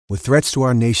With threats to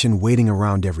our nation waiting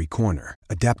around every corner,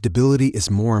 adaptability is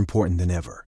more important than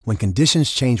ever. When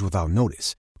conditions change without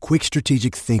notice, quick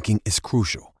strategic thinking is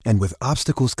crucial. And with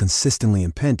obstacles consistently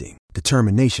impending,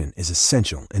 determination is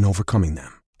essential in overcoming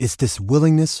them. It's this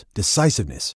willingness,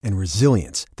 decisiveness, and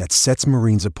resilience that sets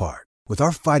Marines apart. With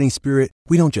our fighting spirit,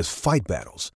 we don't just fight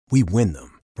battles, we win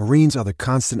them. Marines are the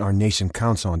constant our nation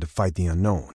counts on to fight the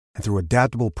unknown. And through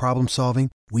adaptable problem solving,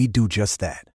 we do just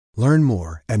that. Learn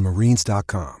more at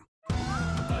marines.com.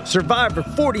 Survivor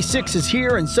 46 is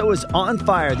here, and so is On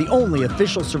Fire, the only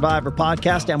official Survivor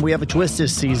podcast, and we have a twist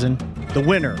this season. The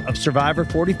winner of Survivor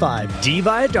 45, Dee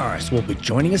Valladares, will be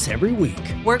joining us every week.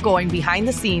 We're going behind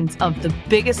the scenes of the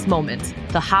biggest moments,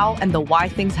 the how and the why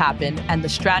things happen, and the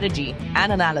strategy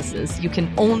and analysis you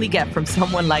can only get from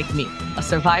someone like me, a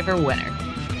Survivor winner.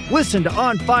 Listen to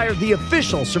On Fire, the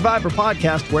official Survivor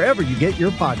podcast, wherever you get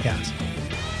your podcasts.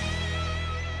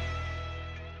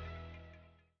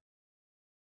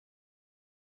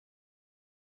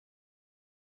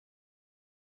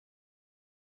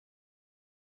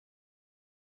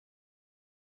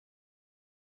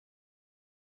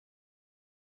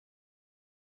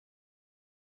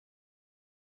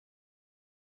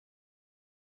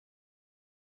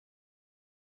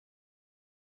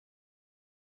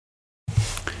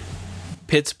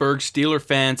 Pittsburgh Steelers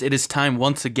fans, it is time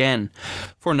once again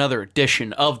for another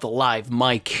edition of the Live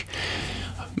Mic.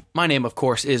 My name, of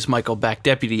course, is Michael Beck,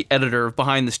 Deputy Editor of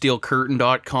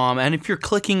BehindTheSteelCurtain.com, and if you're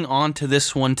clicking onto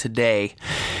this one today,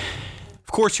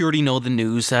 of course you already know the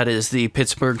news. That is, the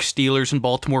Pittsburgh Steelers and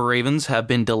Baltimore Ravens have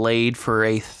been delayed for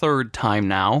a third time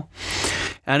now.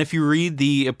 And if you read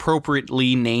the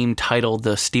appropriately named title,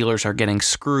 The Steelers Are Getting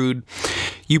Screwed,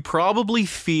 you probably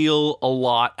feel a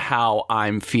lot how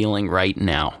I'm feeling right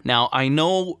now. Now, I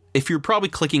know if you're probably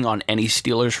clicking on any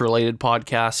Steelers-related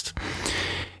podcast,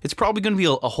 it's probably going to be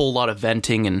a whole lot of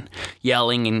venting and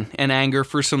yelling and anger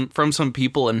from some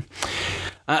people, and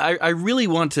I really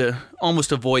want to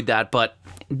almost avoid that, but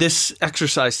this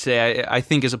exercise today, I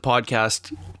think, is a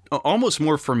podcast almost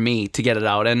more for me to get it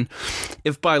out. And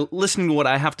if by listening to what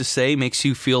I have to say makes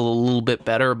you feel a little bit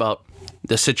better about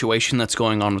the situation that's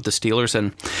going on with the Steelers,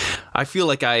 and I feel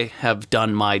like I have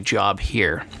done my job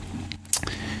here.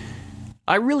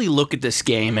 I really look at this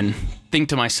game and think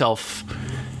to myself,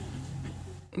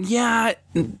 yeah,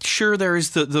 sure, there is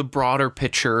the broader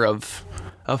picture of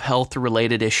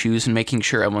health-related issues and making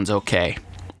sure everyone's okay.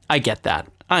 I get that.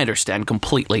 I understand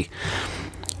completely.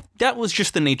 That was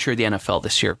just the nature of the NFL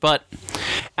this year. But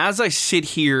as I sit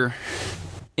here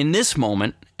in this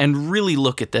moment and really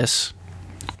look at this,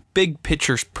 big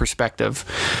picture perspective,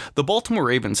 the Baltimore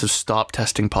Ravens have stopped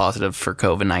testing positive for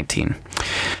COVID-19.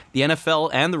 The NFL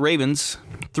and the Ravens,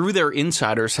 through their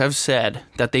insiders, have said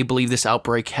that they believe this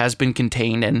outbreak has been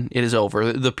contained and it is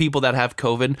over. The people that have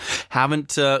COVID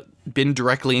haven't been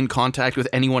directly in contact with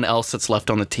anyone else that's left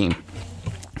on the team.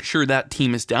 Sure, that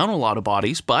team is down a lot of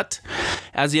bodies, but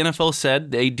as the NFL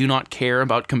said, they do not care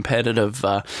about competitive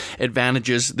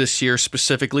advantages this year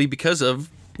specifically because of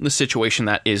the situation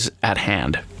that is at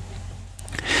hand.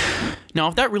 Now,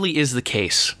 if that really is the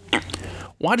case,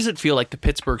 why does it feel like the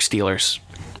Pittsburgh Steelers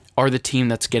are the team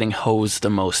that's getting hosed the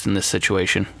most in this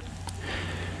situation?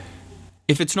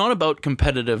 If it's not about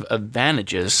competitive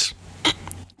advantages,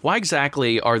 why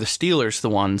exactly are the Steelers the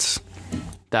ones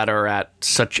that are at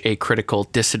such a critical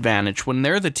disadvantage when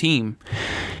they're the team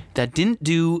that didn't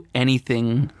do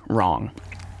anything wrong?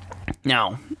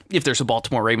 Now, if there's a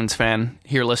Baltimore Ravens fan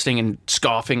here listening and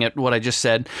scoffing at what I just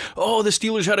said, oh, the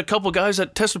Steelers had a couple guys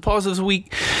that tested positive this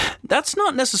week, that's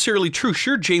not necessarily true.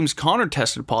 Sure, James Conner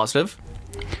tested positive.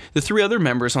 The three other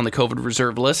members on the COVID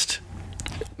reserve list,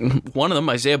 one of them,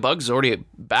 Isaiah Buggs, is already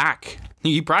back.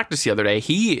 He practiced the other day.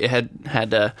 He had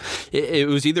it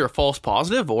was either a false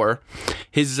positive or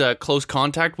his close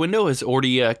contact window has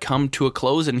already come to a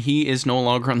close and he is no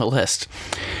longer on the list.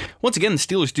 Once again, the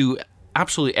Steelers do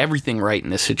absolutely everything right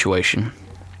in this situation.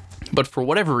 But for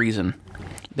whatever reason,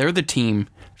 they're the team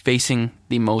facing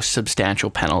the most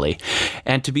substantial penalty.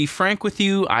 And to be frank with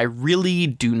you, I really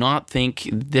do not think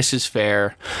this is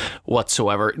fair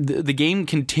whatsoever. The game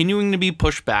continuing to be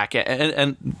pushed back,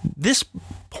 and this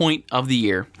point of the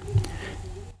year,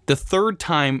 the third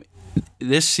time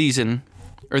this season,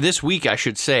 or this week I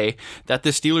should say, that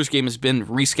the Steelers game has been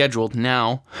rescheduled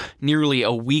now, nearly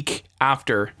a week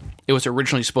after it was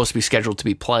originally supposed to be scheduled to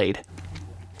be played.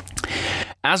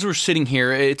 As we're sitting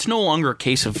here, it's no longer a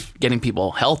case of getting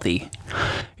people healthy.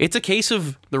 It's a case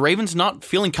of the Ravens not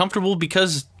feeling comfortable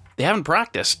because they haven't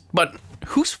practiced. But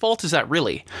whose fault is that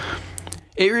really?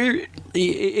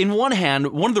 In one hand,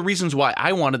 one of the reasons why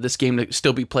I wanted this game to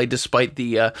still be played despite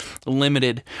the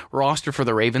limited roster for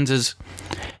the Ravens is,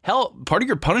 hell, part of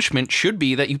your punishment should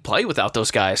be that you play without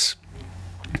those guys.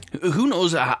 Who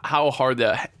knows how hard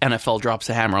the NFL drops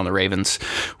the hammer on the Ravens?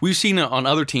 We've seen it on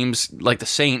other teams like the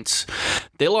Saints.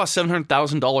 They lost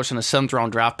 $700,000 in a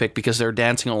 7th-round draft pick because they're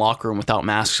dancing in a locker room without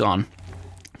masks on.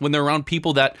 When they're around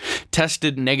people that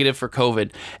tested negative for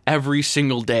COVID every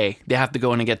single day, they have to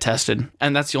go in and get tested.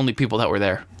 And that's the only people that were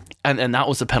there. And that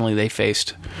was the penalty they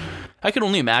faced. I can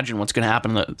only imagine what's going to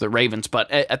happen to the Ravens, but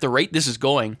at the rate this is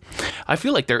going, I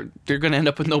feel like they're going to end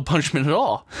up with no punishment at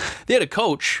all. They had a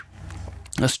coach,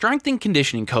 a strength and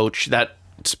conditioning coach, that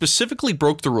specifically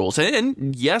broke the rules.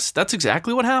 And yes, that's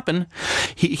exactly what happened.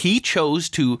 He chose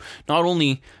to not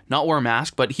only not wear a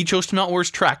mask, but he chose to not wear his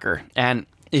tracker. And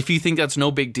if you think that's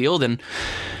no big deal, then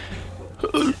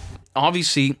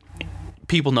obviously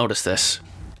people notice this.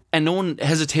 And no one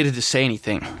hesitated to say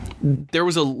anything. There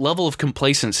was a level of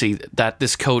complacency that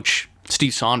this coach,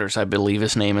 Steve Saunders, I believe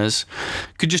his name is,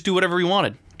 could just do whatever he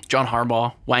wanted. John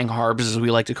Harbaugh, Wang Harbs, as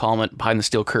we like to call him behind the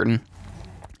steel curtain.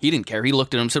 He didn't care. He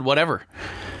looked at him and said, whatever.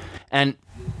 And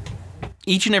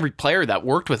each and every player that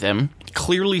worked with him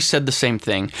clearly said the same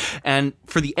thing. And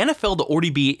for the NFL to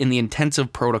already be in the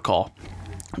intensive protocol,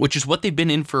 which is what they've been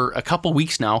in for a couple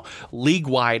weeks now,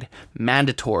 league-wide,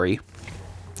 mandatory.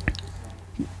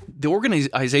 The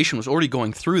organization was already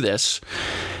going through this,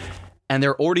 and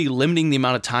they're already limiting the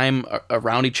amount of time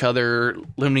around each other,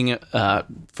 limiting,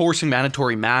 forcing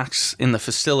mandatory masks in the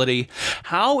facility.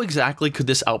 How exactly could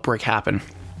this outbreak happen?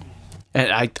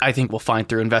 And I think we'll find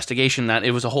through investigation that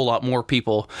it was a whole lot more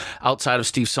people outside of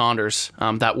Steve Saunders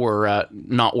that were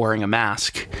not wearing a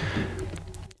mask.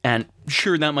 And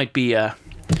sure, that might be a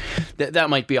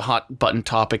hot button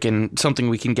topic and something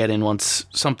we can get in once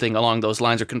something along those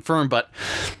lines are confirmed. But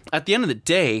at the end of the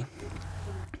day,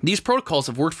 these protocols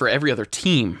have worked for every other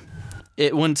team.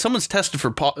 When someone's tested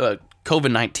for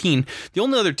COVID-19, the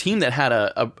only other team that had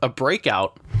a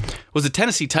breakout was the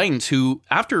Tennessee Titans, who,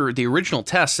 after the original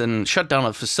tests and shut down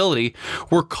a facility,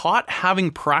 were caught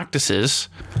having practices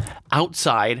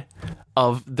outside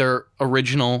of their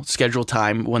original scheduled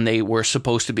time when they were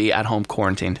supposed to be at home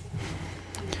quarantined.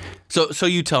 So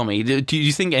you tell me, do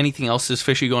you think anything else is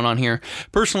fishy going on here?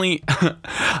 Personally,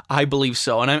 I believe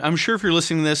so. And I'm sure if you're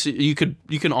listening to this, you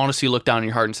can honestly look down in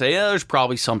your heart and say, yeah, there's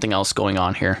probably something else going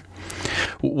on here.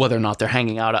 Whether or not they're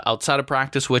hanging out outside of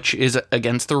practice, which is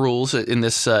against the rules in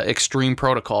this extreme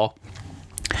protocol,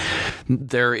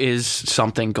 there is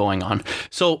something going on.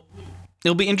 So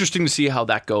it'll be interesting to see how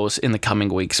that goes in the coming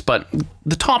weeks. But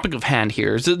the topic of hand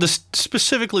here is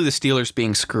specifically the Steelers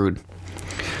being screwed.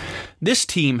 This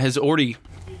team has already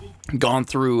gone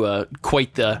through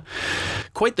quite the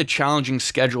challenging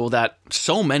schedule that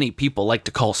so many people like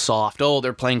to call soft. Oh,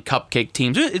 they're playing cupcake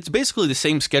teams. It's basically the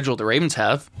same schedule the Ravens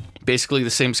have, basically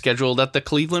the same schedule that the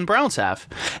Cleveland Browns have.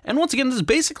 And once again, it's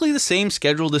basically the same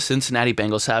schedule the Cincinnati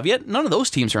Bengals have, yet none of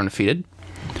those teams are undefeated.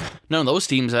 None of those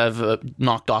teams have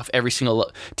knocked off every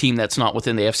single team that's not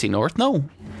within the AFC North. No,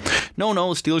 the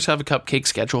Steelers have a cupcake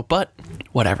schedule, but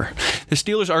whatever. The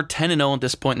Steelers are 10-0 at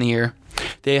this point in the year.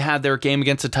 They had their game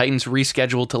against the Titans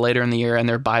rescheduled to later in the year, and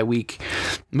their bye week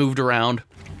moved around.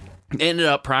 They ended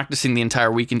up practicing the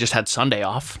entire week and just had Sunday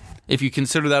off. If you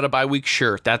consider that a bye week,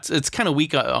 sure, it's kind of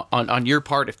weak on your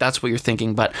part if that's what you're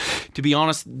thinking. But to be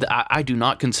honest, I do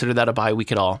not consider that a bye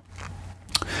week at all.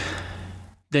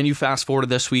 Then you fast forward to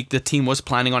this week, the team was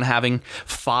planning on having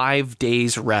 5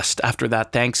 days rest after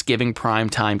that Thanksgiving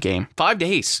primetime game. 5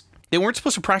 days. They weren't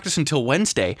supposed to practice until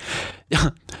Wednesday,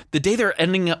 the day they're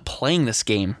ending up playing this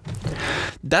game.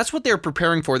 That's what they're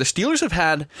preparing for. The Steelers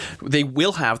they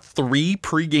will have 3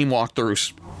 pregame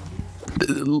walkthroughs.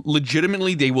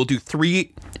 Legitimately, they will do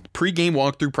 3 pregame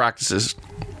walkthrough practices.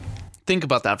 Think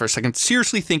about that for a second.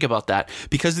 Seriously think about that.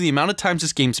 Because of the amount of times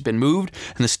this game's been moved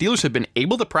and the Steelers have been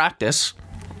able to practice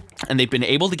and they've been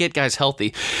able to get guys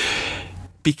healthy.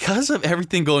 Because of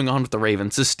everything going on with the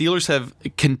Ravens, the Steelers have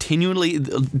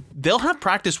they'll have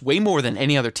practice way more than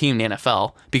any other team in the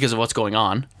NFL because of what's going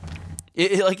on.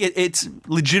 It's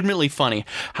legitimately funny.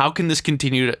 How can this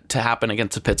continue to happen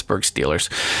against the Pittsburgh Steelers?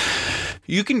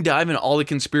 You can dive into all the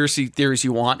conspiracy theories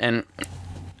you want, and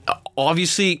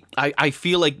obviously, I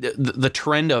feel like the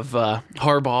trend of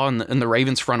Harbaugh and the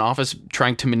Ravens front office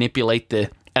trying to manipulate the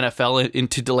NFL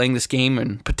into delaying this game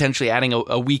and potentially adding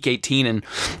a Week 18, and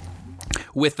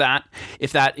with that,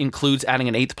 if that includes adding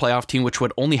an 8th playoff team, which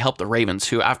would only help the Ravens,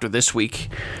 who after this week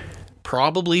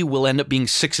probably will end up being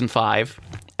 6-5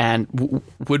 and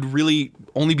would really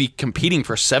only be competing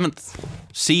for 7th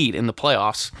seed in the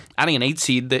playoffs, adding an 8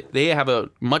 seed, they have a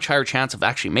much higher chance of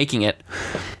actually making it.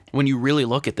 When you really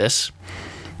look at this,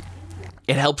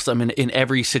 it helps them in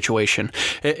every situation.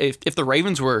 If the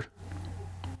Ravens were,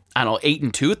 I don't know,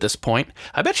 8-2 at this point,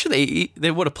 I bet you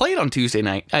they would have played on Tuesday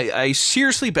night. I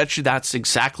seriously bet you that's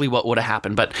exactly what would have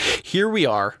happened. But here we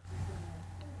are.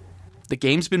 The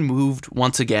game's been moved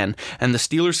once again, and the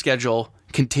Steelers' schedule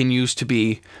continues to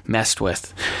be messed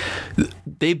with.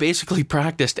 They basically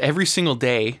practiced every single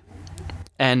day,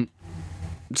 and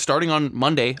starting on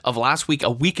Monday of last week, a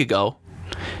week ago,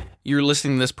 you're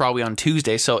listening to this probably on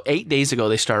Tuesday, so 8 days ago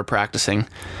they started practicing.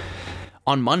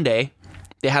 On Monday,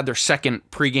 they had their second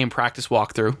pregame practice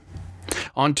walkthrough.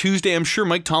 On Tuesday, I'm sure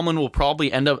Mike Tomlin will probably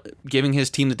end up giving his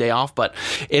team the day off, but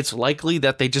it's likely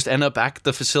that they just end up back at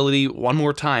the facility one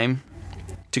more time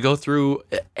to go through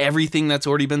everything that's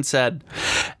already been said,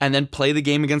 and then play the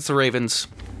game against the Ravens.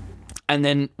 And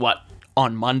then,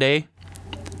 on Monday,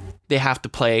 they have to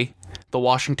play the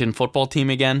Washington football team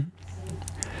again.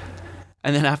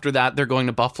 And then after that, they're going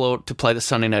to Buffalo to play the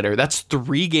Sunday Nighter. That's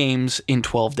 3 games in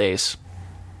 12 days.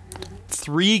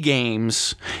 3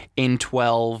 games in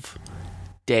 12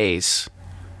 days.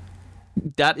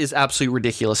 That is absolutely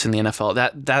ridiculous in the NFL.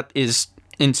 That is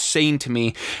insane to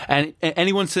me. And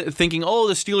anyone's thinking, oh,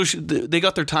 the Steelers, they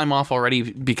got their time off already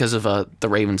because of the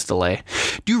Ravens delay.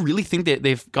 Do you really think that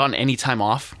they've gotten any time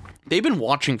off? They've been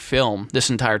watching film this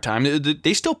entire time.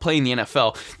 They still play in the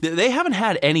NFL. They haven't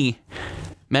had any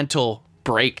mental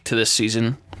break to this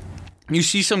season. You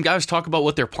see some guys talk about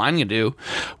what they're planning to do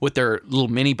with their little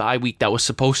mini bye week that was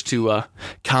supposed to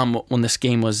come when this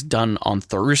game was done on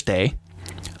Thursday.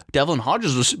 Devlin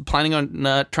Hodges was planning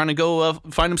on trying to go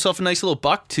find himself a nice little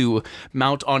buck to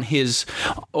mount on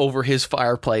over his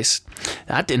fireplace.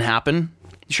 That didn't happen.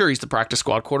 Sure, he's the practice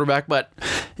squad quarterback, but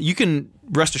you can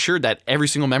rest assured that every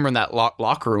single member in that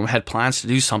locker room had plans to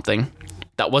do something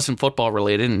that wasn't football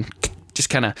related and just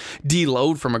kind of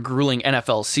deload from a grueling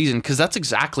NFL season, because that's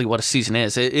exactly what a season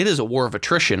is. It is a war of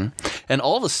attrition, and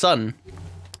all of a sudden,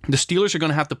 the Steelers are going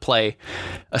to have to play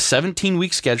a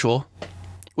 17-week schedule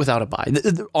without a bye.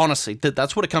 Honestly,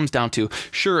 that's what it comes down to.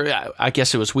 Sure, I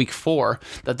guess it was week 4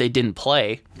 that they didn't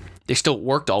play. They still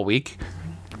worked all week.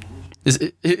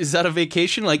 Is that a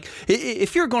vacation? Like,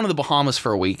 if you're going to the Bahamas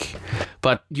for a week,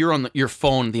 but you're on your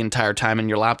phone the entire time and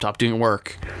your laptop doing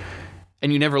work,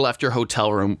 and you never left your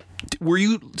hotel room, were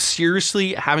you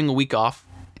seriously having a week off?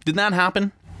 Did that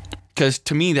happen? Because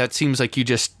to me, that seems like you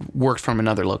just worked from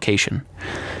another location.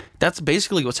 That's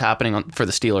basically what's happening for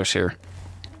the Steelers here.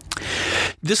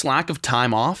 This lack of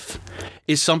time off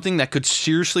is something that could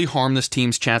seriously harm this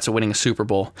team's chance of winning a Super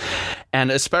Bowl.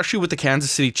 And especially with the Kansas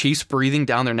City Chiefs breathing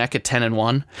down their neck at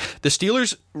 10-1, the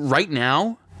Steelers right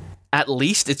now, at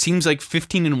least it seems like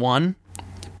 15-1,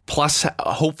 plus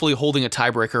hopefully holding a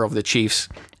tiebreaker over the Chiefs,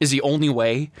 is the only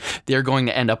way they're going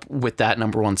to end up with that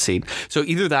number 1 seed. So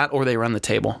either that or they run the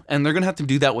table. And they're going to have to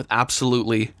do that with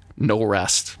absolutely no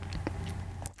rest.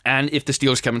 And if the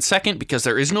Steelers come in second, because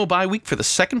there is no bye week for the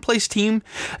second place team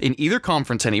in either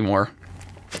conference anymore,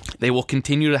 they will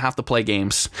continue to have to play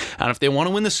games. And if they want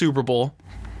to win the Super Bowl,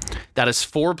 that is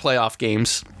 4 playoff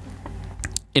games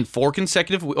in 3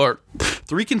 consecutive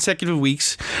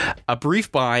weeks, a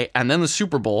brief bye, and then the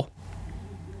Super Bowl,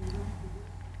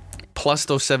 plus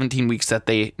those 17 weeks that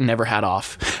they never had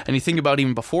off. And you think about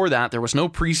even before that, there was no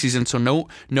preseason, so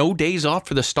no days off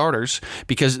for the starters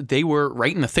because they were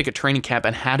right in the thick of training camp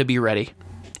and had to be ready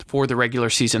for the regular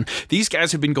season. These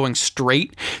guys have been going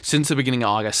straight since the beginning of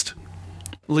August.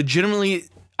 Legitimately,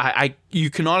 you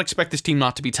cannot expect this team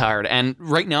not to be tired. And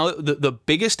right now, the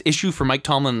biggest issue for Mike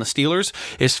Tomlin and the Steelers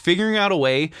is figuring out a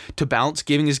way to balance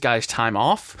giving his guys time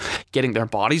off, getting their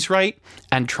bodies right,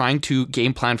 and trying to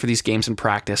game plan for these games in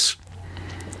practice.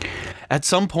 At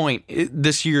some point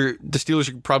this year, the Steelers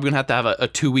are probably going to have a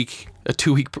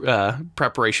 2-week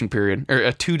preparation period, or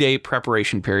a 2-day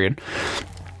preparation period.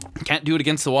 Can't do it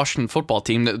against the Washington football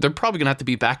team. They're probably going to have to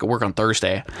be back at work on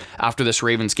Thursday after this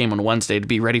Ravens game on Wednesday to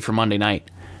be ready for Monday night.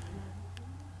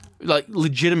 Like,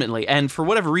 legitimately. And for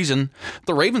whatever reason,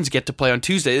 the Ravens get to play on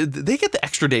Tuesday. They get the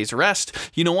extra day's rest.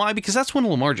 You know why? Because that's when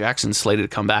Lamar Jackson's slated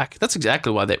to come back. That's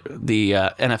exactly why the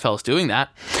NFL is doing that.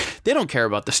 They don't care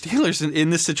about the Steelers in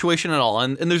this situation at all.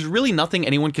 And there's really nothing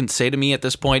anyone can say to me at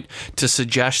this point to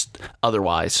suggest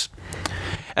otherwise.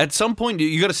 At some point,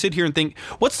 you got to sit here and think,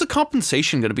 what's the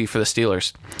compensation going to be for the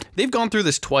Steelers? They've gone through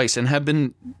this twice and have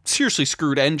been seriously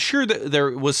screwed. And sure,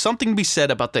 there was something to be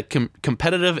said about the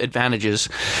competitive advantages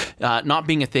not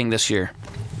being a thing this year.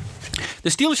 The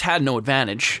Steelers had no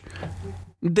advantage.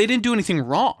 They didn't do anything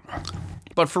wrong.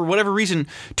 But for whatever reason,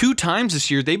 2 times this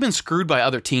year, they've been screwed by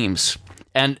other teams.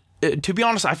 And to be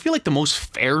honest, I feel like the most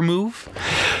fair move,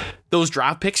 those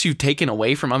draft picks you've taken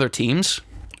away from other teams,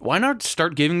 why not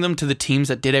start giving them to the teams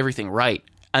that did everything right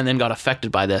and then got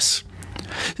affected by this?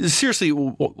 Seriously,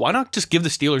 why not just give the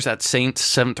Steelers that Saints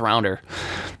 7th rounder?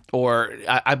 Or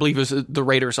I believe it was the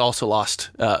Raiders also lost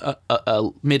a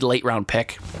mid-late round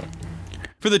pick.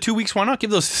 For the 2 weeks, why not give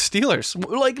those Steelers?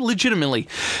 Like, legitimately,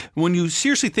 when you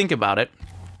seriously think about it,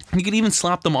 you could even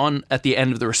slap them on at the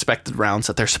end of the respective rounds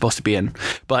that they're supposed to be in.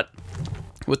 But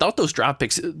without those draft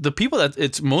picks, the people that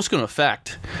it's most going to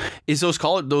affect is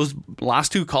those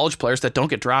last 2 college players that don't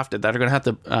get drafted, that are going to have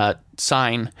to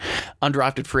sign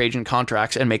undrafted free agent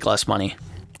contracts and make less money.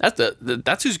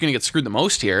 That's who's going to get screwed the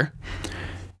most here.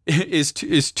 Is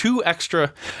 2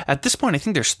 extra. At this point, I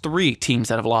think there's 3 teams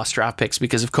that have lost draft picks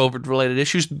because of COVID-related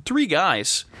issues. 3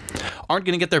 guys aren't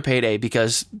going to get their payday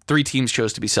because 3 teams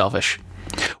chose to be selfish.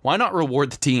 Why not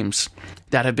reward the teams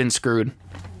that have been screwed?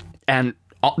 And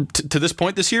to this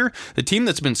point this year, the team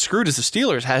that's been screwed is the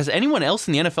Steelers. Has anyone else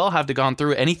in the NFL have to gone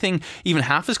through anything even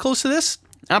half as close to this?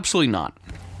 Absolutely not.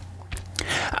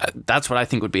 That's what I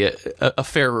think would be a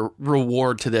fair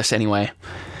reward to this anyway.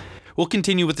 We'll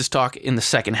continue with this talk in the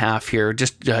second half here.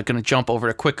 Just going to jump over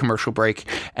to a quick commercial break,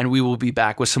 and we will be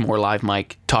back with some more Live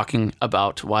Mike talking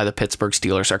about why the Pittsburgh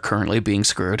Steelers are currently being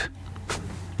screwed.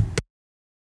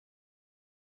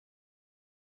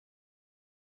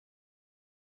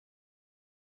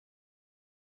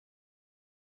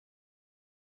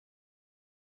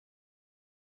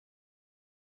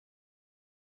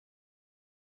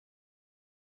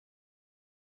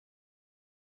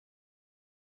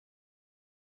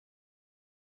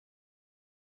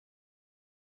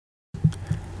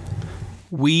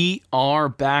 We are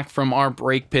back from our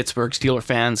break, Pittsburgh Steelers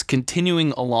fans,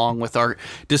 continuing along with our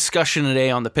discussion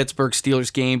today on the Pittsburgh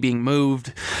Steelers game being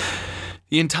moved,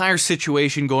 the entire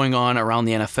situation going on around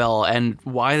the NFL, and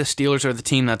why the Steelers are the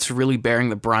team that's really bearing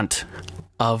the brunt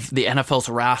of the NFL's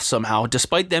wrath somehow,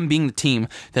 despite them being the team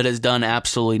that has done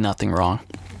absolutely nothing wrong.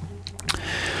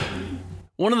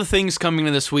 One of the things coming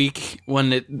to this week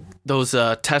when those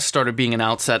tests started being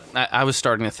announced that I was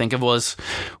starting to think of was,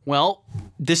 well,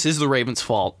 this is the Ravens'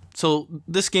 fault. So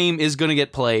this game is going to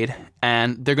get played,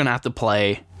 and they're going to have to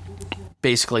play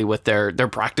basically with their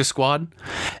practice squad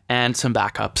and some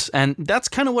backups. And that's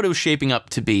kind of what it was shaping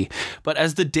up to be. But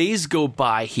as the days go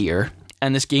by here,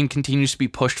 and this game continues to be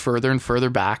pushed further and further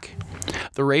back,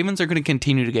 the Ravens are going to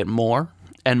continue to get more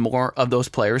and more of those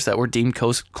players that were deemed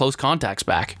close contacts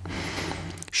back.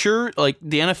 Sure, like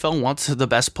the NFL wants the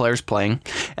best players playing,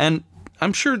 and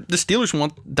I'm sure the Steelers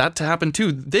want that to happen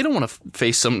too. They don't want to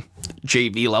face some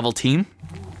JV level team.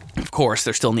 Of course,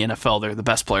 they're still in the NFL. They're the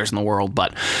best players in the world,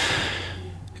 but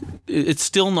it's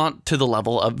still not to the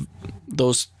level of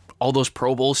all those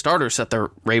Pro Bowl starters that the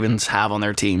Ravens have on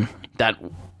their team that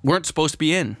weren't supposed to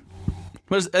be in.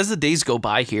 But as the days go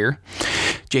by here,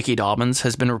 J.K. Dobbins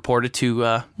has been reported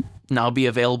to now be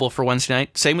available for Wednesday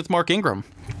night. Same with Mark Ingram.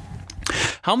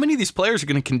 How many of these players are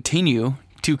going to continue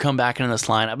to come back into this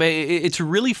lineup? It's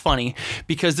really funny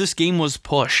because this game was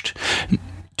pushed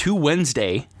to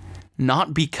Wednesday,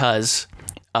 not because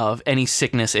of any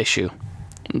sickness issue.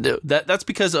 That's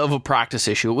because of a practice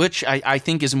issue, which I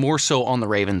think is more so on the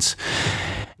Ravens.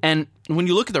 And when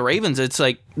you look at the Ravens, it's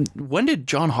like, when did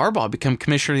John Harbaugh become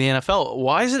commissioner of the NFL?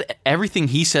 Why is it everything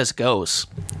he says goes?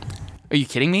 Are you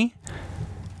kidding me?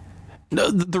 No,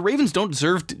 the Ravens don't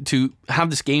deserve to have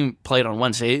this game played on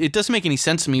Wednesday. It doesn't make any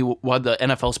sense to me why the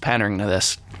NFL's pandering to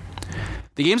this.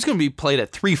 The game's going to be played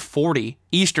at 3:40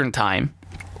 Eastern Time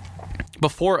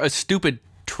before a stupid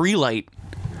tree light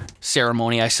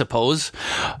ceremony, I suppose,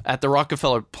 at the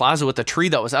Rockefeller Plaza with a tree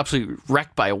that was absolutely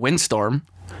wrecked by a windstorm.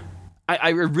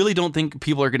 I really don't think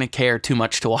people are going to care too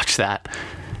much to watch that.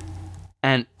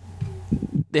 And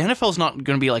the NFL's not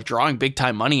going to be like drawing big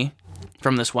time money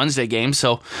from this Wednesday game,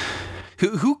 so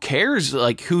who cares?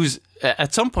 Like, who's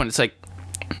at some point? It's like,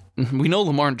 we know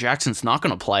Lamar Jackson's not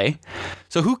going to play,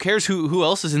 so who cares who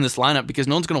else is in this lineup, because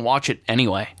no one's going to watch it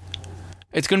anyway.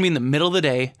 It's going to be in the middle of the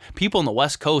day. People on the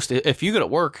West Coast, if you go to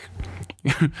work,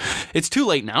 it's too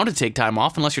late now to take time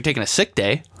off unless you're taking a sick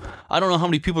day. I don't know how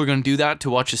many people are going to do that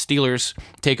to watch the Steelers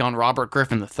take on Robert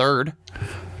Griffin III.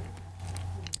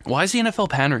 Why is the NFL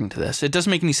pandering to this? It doesn't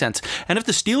make any sense. And if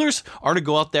the Steelers are to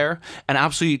go out there and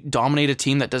absolutely dominate a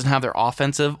team that doesn't have their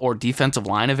offensive or defensive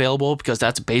line available, because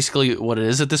that's basically what it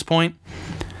is at this point,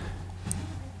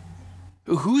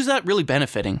 who's that really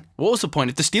benefiting? What was the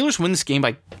point? If the Steelers win this game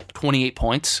by 28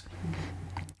 points,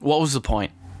 what was the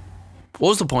point? What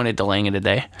was the point of delaying it a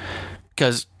day?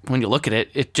 Because when you look at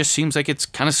it, it just seems like it's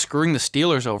kind of screwing the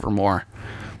Steelers over more,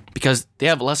 because they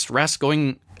have less rest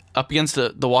going up against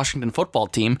the Washington football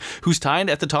team, who's tied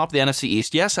at the top of the NFC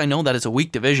East. Yes, I know that is a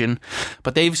weak division,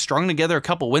 but they've strung together a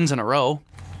couple wins in a row,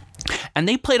 and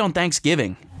they played on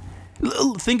Thanksgiving.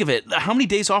 Think of it. How many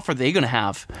days off are they going to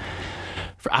have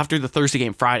after the Thursday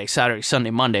game? Friday, Saturday, Sunday,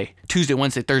 Monday, Tuesday,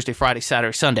 Wednesday, Thursday, Friday,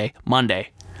 Saturday, Sunday, Monday.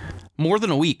 More than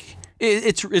a week.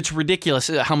 It's ridiculous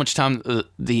how much time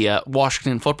the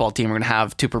Washington football team are going to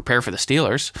have to prepare for the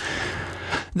Steelers.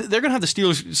 They're going to have the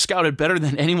Steelers scouted better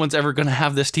than anyone's ever going to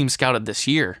have this team scouted this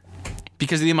year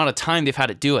because of the amount of time they've had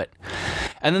to do it.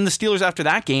 And then the Steelers, after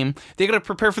that game, they got to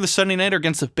prepare for the Sunday nighter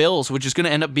against the Bills, which is going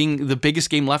to end up being the biggest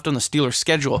game left on the Steelers'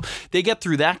 schedule. They get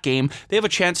through that game, they have a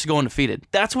chance to go undefeated.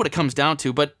 That's what it comes down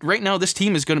to. But right now, this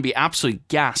team is going to be absolutely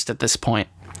gassed at this point.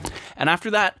 And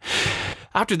after that,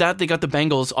 they got the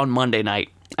Bengals on Monday night.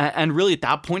 And really, at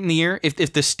that point in the year, if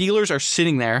the Steelers are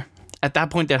sitting there, at that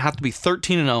point, they'd have to be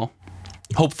 13-0,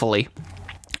 hopefully.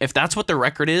 If that's what their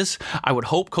record is, I would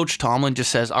hope Coach Tomlin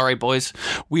just says, all right, boys,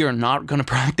 we are not going to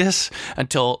practice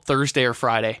until Thursday or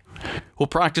Friday. We'll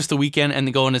practice the weekend and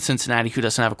then go into Cincinnati, who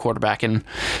doesn't have a quarterback. And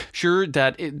sure,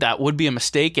 that would be a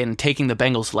mistake in taking the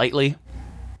Bengals lightly.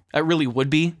 It really would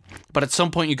be. But at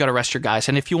some point, you got to rest your guys.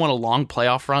 And if you want a long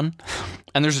playoff run,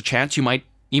 and there's a chance you might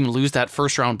even lose that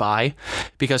first round bye,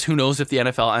 because who knows if the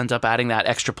NFL ends up adding that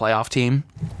extra playoff team.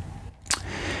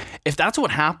 If that's what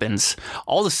happens,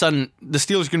 all of a sudden, the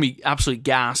Steelers are going to be absolutely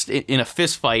gassed in a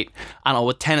fist fight, I don't know,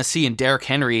 with Tennessee and Derrick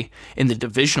Henry in the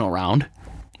divisional round,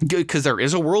 because there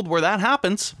is a world where that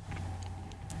happens.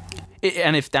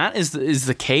 And if that is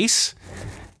the case,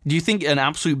 do you think an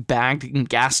absolute bagged and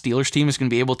gassed Steelers team is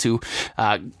going to be able to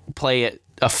play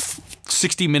a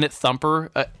 60-minute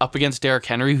thumper up against Derrick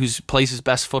Henry, who plays his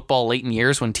best football late in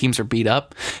years when teams are beat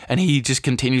up, and he just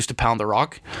continues to pound the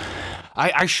rock?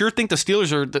 I sure think the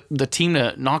Steelers are the team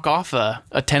to knock off a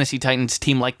Tennessee Titans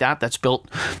team like that's built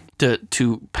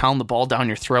to pound the ball down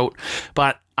your throat.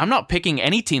 But I'm not picking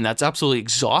any team that's absolutely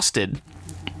exhausted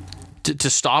to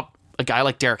stop a guy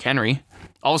like Derrick Henry.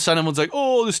 All of a sudden, everyone's like,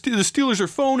 oh, the Steelers are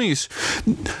phonies.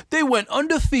 They went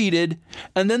undefeated,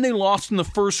 and then they lost in the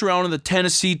first round of the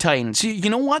Tennessee Titans. You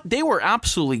know what? They were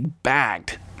absolutely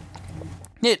bagged.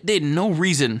 They had no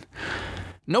reason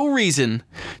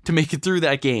to make it through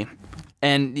that game.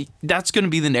 And that's going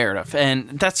to be the narrative.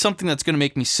 And that's something that's going to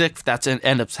make me sick if that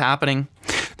ends up happening.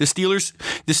 The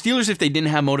Steelers, if they didn't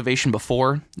have motivation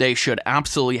before, they should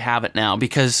absolutely have it now.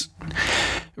 Because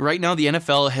right now the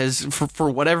NFL has,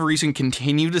 for whatever reason,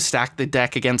 continued to stack the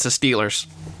deck against the Steelers.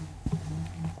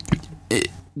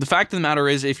 The fact of the matter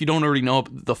is, if you don't already know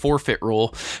the forfeit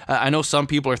rule, I know some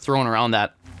people are throwing around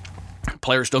that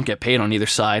players don't get paid on either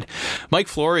side. Mike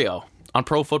Florio on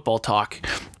Pro Football Talk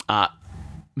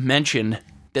mentioned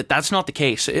that that's not the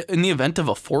case. In the event of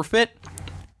a forfeit,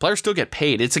 players still get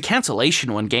paid. It's a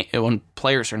cancellation when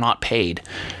players are not paid.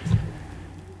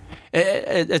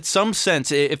 At some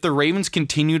sense, if the Ravens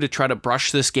continue to try to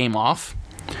brush this game off,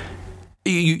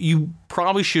 you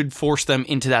probably should force them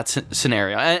into that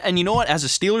scenario. And you know what? As a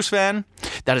Steelers fan,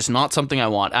 that is not something I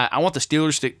want. I want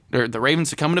the Ravens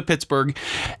to come into Pittsburgh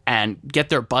and get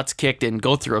their butts kicked and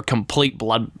go through a complete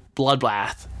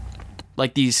bloodbath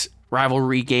like these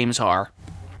rivalry games are.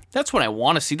 That's what I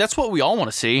want to see. That's what we all want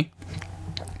to see.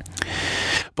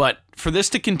 But for this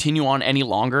to continue on any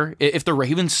longer, if the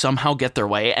Ravens somehow get their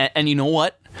way, and you know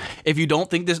what? If you don't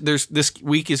think this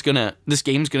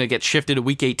game's gonna get shifted to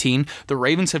week 18, the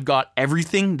Ravens have got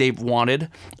everything they've wanted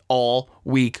all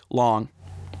week long.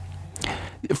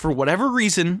 For whatever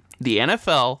reason, the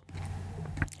NFL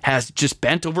has just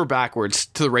bent over backwards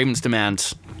to the Ravens'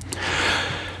 demands.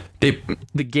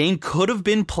 The game could have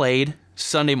been played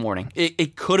Sunday morning.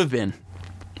 It could have been.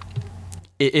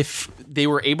 If they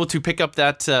were able to pick up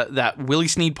that Willie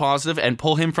Snead positive and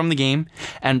pull him from the game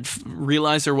and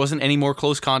realize there wasn't any more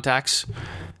close contacts,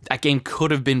 that game could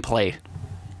have been played.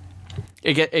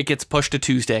 It gets pushed to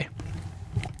Tuesday.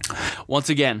 Once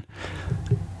again,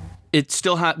 we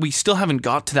still haven't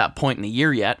got to that point in the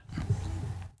year yet.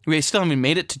 We still haven't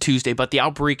made it to Tuesday, but the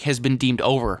outbreak has been deemed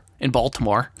over in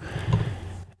Baltimore.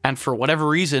 And for whatever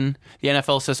reason, the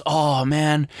NFL says, oh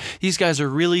man, these guys are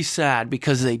really sad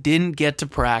because they didn't get to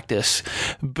practice.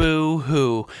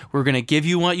 Boo-hoo. We're going to give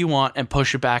you what you want and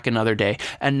push it back another day.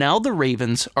 And now the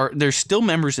Ravens, there's still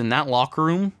members in that locker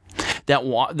room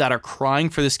that are crying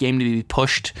for this game to be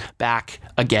pushed back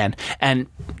again. And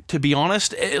to be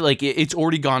honest, it's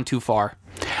already gone too far.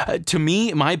 To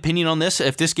me, my opinion on this,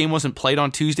 if this game wasn't played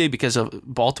on Tuesday because of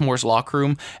Baltimore's locker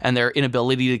room and their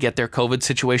inability to get their COVID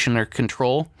situation under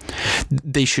control,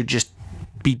 they should just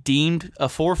be deemed a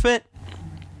forfeit.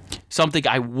 Something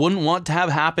I wouldn't want to have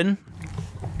happen.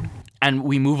 And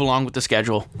we move along with the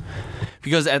schedule.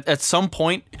 Because at some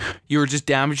point, you're just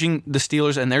damaging the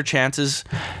Steelers and their chances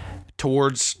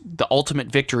towards the ultimate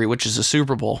victory, which is a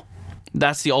Super Bowl.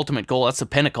 That's the ultimate goal. That's the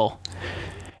pinnacle.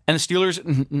 And the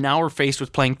Steelers now are faced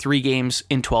with playing 3 games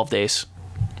in 12 days.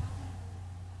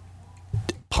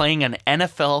 Playing an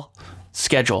NFL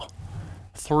schedule.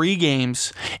 3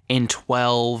 games in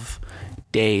 12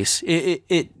 days.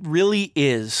 It really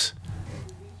is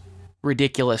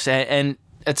ridiculous. And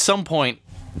at some point,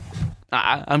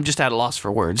 I'm just at a loss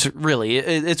for words. Really,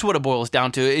 it's what it boils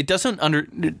down to. It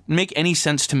doesn't make any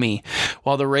sense to me.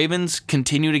 While the Ravens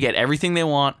continue to get everything they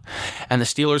want, and the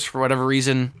Steelers, for whatever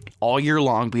reason, all year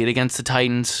long, be it against the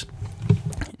Titans,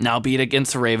 now be it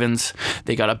against the Ravens,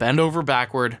 they got to bend over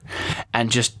backward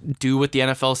and just do what the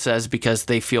NFL says because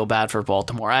they feel bad for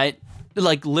Baltimore.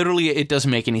 Literally, it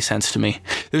doesn't make any sense to me.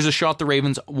 There's a shot the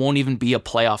Ravens won't even be a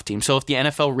playoff team. So if the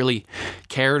NFL really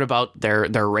cared about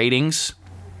their ratings,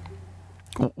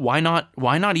 why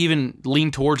not even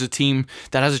lean towards a team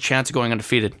that has a chance of going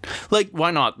undefeated? Why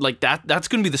not? That's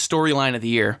going to be the storyline of the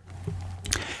year.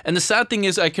 And the sad thing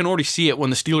is, I can already see it when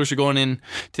the Steelers are going in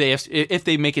to the AFC. If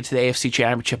they make it to the AFC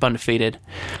Championship undefeated,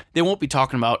 they won't be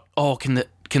talking about, can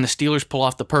the Steelers pull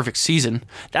off the perfect season?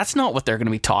 That's not what they're going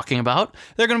to be talking about.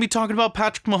 They're going to be talking about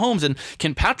Patrick Mahomes. And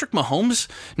can Patrick Mahomes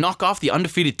knock off the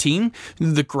undefeated team,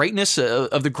 the greatness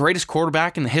of the greatest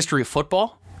quarterback in the history of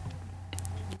football?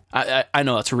 I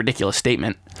know that's a ridiculous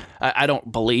statement. I don't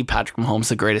believe Patrick Mahomes is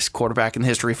the greatest quarterback in the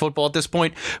history of football at this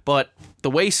point, but the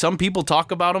way some people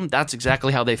talk about him, that's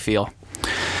exactly how they feel.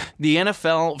 The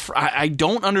NFL, I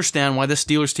don't understand why the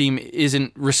Steelers team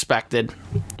isn't respected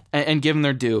and given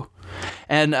their due.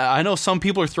 And I know some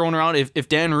people are throwing around, if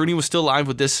Dan Rooney was still alive,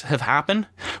 would this have happened?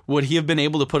 Would he have been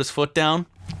able to put his foot down?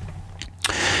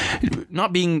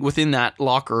 Not being within that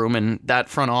locker room and that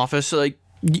front office,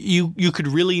 you could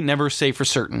really never say for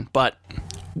certain. But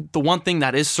the one thing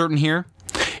that is certain here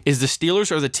is the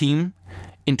Steelers are the team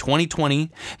in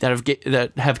 2020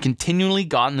 that have continually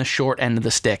gotten the short end of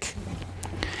the stick.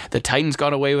 The Titans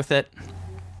got away with it.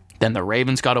 Then the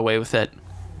Ravens got away with it.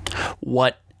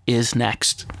 What is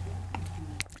next?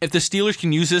 If the Steelers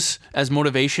can use this as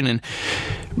motivation and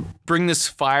bring this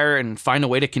fire and find a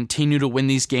way to continue to win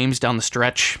these games down the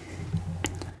stretch,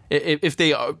 if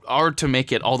they are to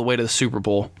make it all the way to the Super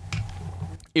Bowl,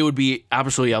 it would be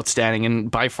absolutely outstanding and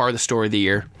by far the story of the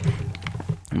year.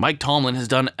 Mike Tomlin has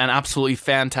done an absolutely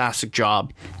fantastic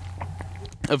job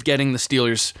of getting the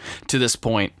Steelers to this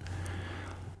point.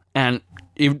 And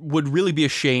it would really be a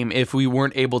shame if we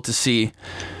weren't able to see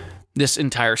this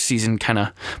entire season kind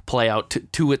of play out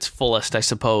to its fullest, I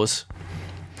suppose.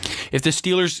 If the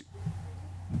Steelers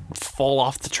fall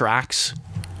off the tracks,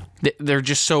 they're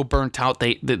just so burnt out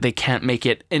they can't make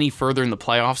it any further in the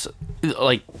playoffs.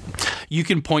 You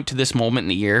can point to this moment in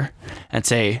the year and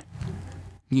say,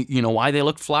 you know why they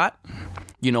look flat?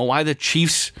 You know why the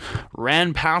Chiefs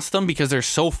ran past them? Because they're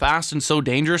so fast and so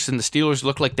dangerous, and the Steelers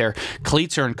look like their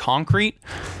cleats are in concrete.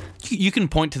 You can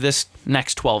point to this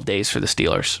next 12 days for the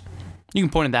Steelers. You can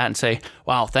point at that and say,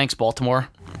 wow, thanks, Baltimore.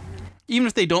 Even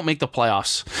if they don't make the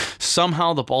playoffs,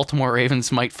 somehow the Baltimore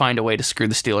Ravens might find a way to screw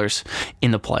the Steelers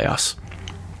in the playoffs.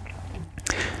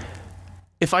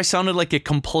 If I sounded like a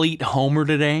complete homer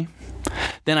today,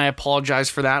 then I apologize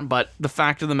for that. But the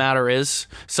fact of the matter is,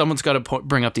 someone's got to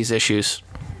bring up these issues.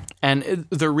 And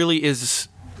there really is...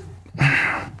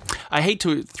 I hate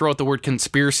to throw out the word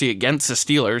conspiracy against the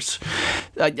Steelers.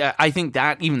 I think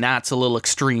that's a little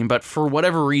extreme. But for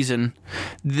whatever reason,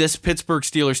 this Pittsburgh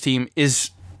Steelers team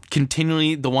is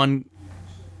continually the one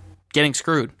getting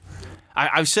screwed.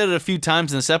 I've said it a few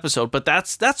times in this episode, but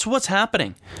that's what's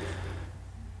happening.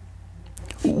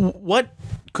 What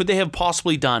could they have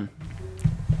possibly done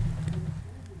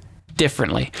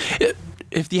differently?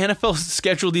 If the NFL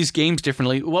scheduled these games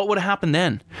differently, what would have happened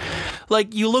then?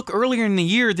 You look earlier in the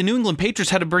year, the New England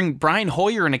Patriots had to bring Brian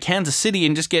Hoyer into Kansas City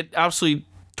and just get absolutely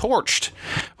torched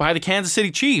by the Kansas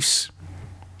City Chiefs.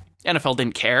 NFL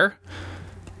didn't care.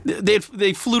 They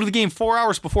flew to the game 4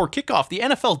 hours before kickoff. The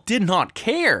NFL did not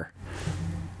care.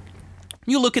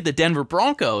 You look at the Denver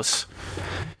Broncos.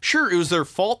 Sure, it was their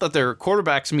fault that their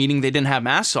quarterbacks meeting they didn't have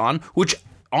masks on, which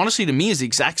honestly to me is the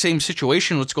exact same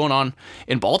situation what's going on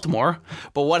in Baltimore.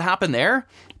 But what happened there?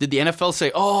 Did the NFL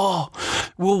say,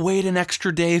 we'll wait an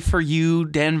extra day for you,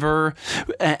 Denver,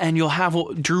 and you'll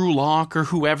have Drew Lock or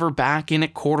whoever back in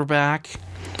at quarterback?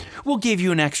 We'll give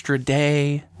you an extra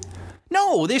day.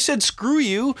 No, they said, screw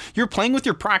you. You're playing with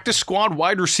your practice squad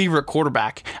wide receiver at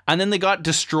quarterback. And then they got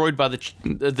destroyed by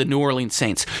the New Orleans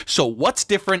Saints. So what's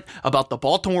different about the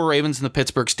Baltimore Ravens and the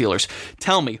Pittsburgh Steelers?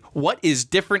 Tell me, what is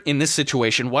different in this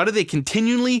situation? Why do they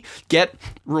continually get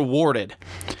rewarded?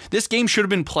 This game should have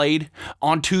been played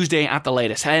on Tuesday at the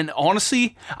latest. And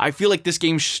honestly, I feel like this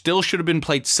game still should have been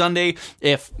played Sunday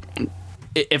if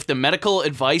the medical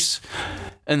advice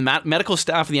and the medical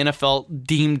staff of the NFL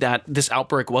deemed that this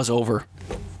outbreak was over.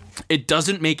 It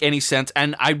doesn't make any sense,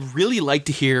 and I'd really like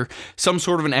to hear some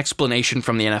sort of an explanation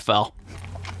from the NFL.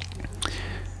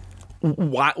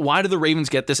 Why do the Ravens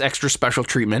get this extra special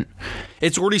treatment?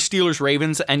 It's already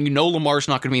Steelers-Ravens, and you know Lamar's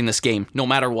not going to be in this game, no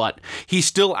matter what. He's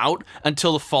still out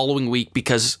until the following week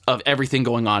because of everything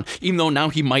going on, even though now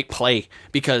he might play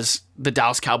because the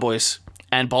Dallas Cowboys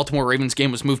and Baltimore Ravens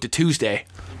game was moved to Tuesday.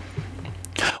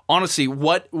 Honestly,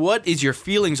 what is your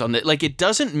feelings on that? Like, it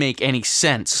doesn't make any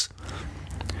sense.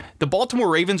 The Baltimore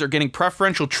Ravens are getting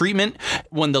preferential treatment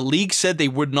when the league said they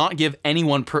would not give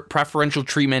anyone preferential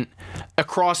treatment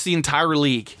across the entire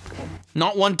league.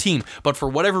 Not one team, but for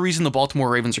whatever reason, the Baltimore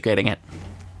Ravens are getting it.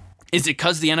 Is it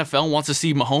because the NFL wants to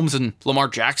see Mahomes and Lamar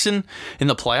Jackson in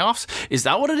the playoffs? Is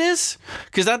that what it is?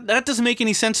 Because that doesn't make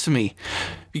any sense to me.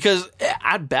 Because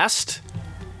at best,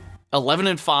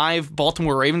 11-5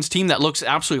 Baltimore Ravens team that looks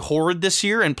absolutely horrid this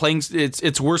year and playing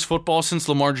its worst football since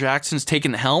Lamar Jackson's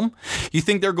taken the helm. You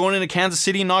think they're going into Kansas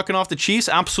City and knocking off the Chiefs?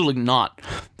 Absolutely not.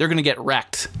 They're going to get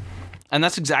wrecked. And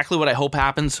that's exactly what I hope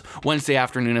happens Wednesday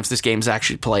afternoon if this game is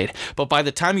actually played. But by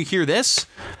the time you hear this,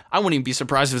 I wouldn't even be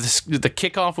surprised if the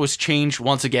kickoff was changed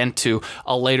once again to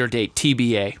a later date,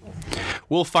 TBA.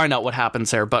 We'll find out what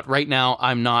happens there, but right now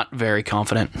I'm not very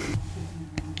confident.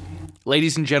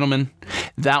 Ladies and gentlemen,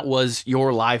 that was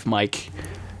your live mic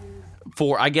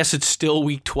for, I guess it's still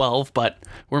week 12, but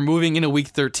we're moving into week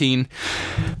 13.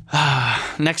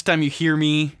 Next time you hear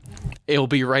me, it'll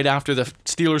be right after the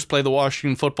Steelers play the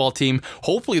Washington football team.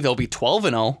 Hopefully they'll be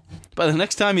 12-0. But the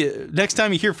next time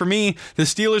you hear from me, the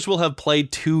Steelers will have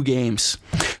played 2 games.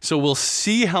 So we'll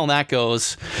see how that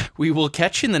goes. We will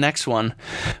catch you in the next one.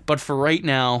 But for right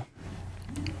now,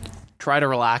 try to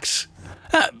relax.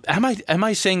 Am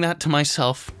I saying that to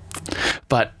myself?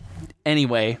 But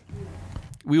anyway,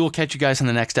 we will catch you guys in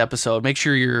the next episode. Make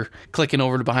sure you're clicking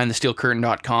over to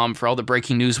BehindTheSteelCurtain.com for all the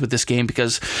breaking news with this game,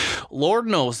 because Lord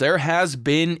knows there has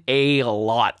been a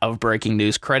lot of breaking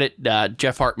news. Credit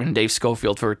Jeff Hartman and Dave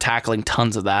Schofield for tackling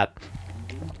tons of that.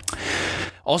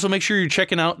 Also, make sure you're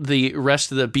checking out the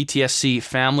rest of the BTSC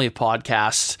family of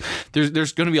podcasts.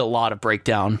 There's going to be a lot of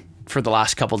breakdown for the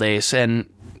last couple days, and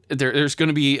there's going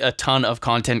to be a ton of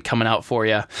content coming out for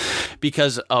you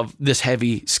because of this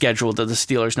heavy schedule that the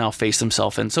Steelers now face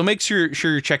themselves in. So make sure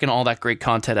you're checking all that great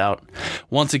content out.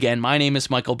 Once again, my name is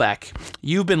Michael Beck.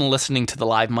 You've been listening to The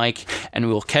Live Mic, and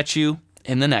we will catch you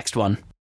in the next one.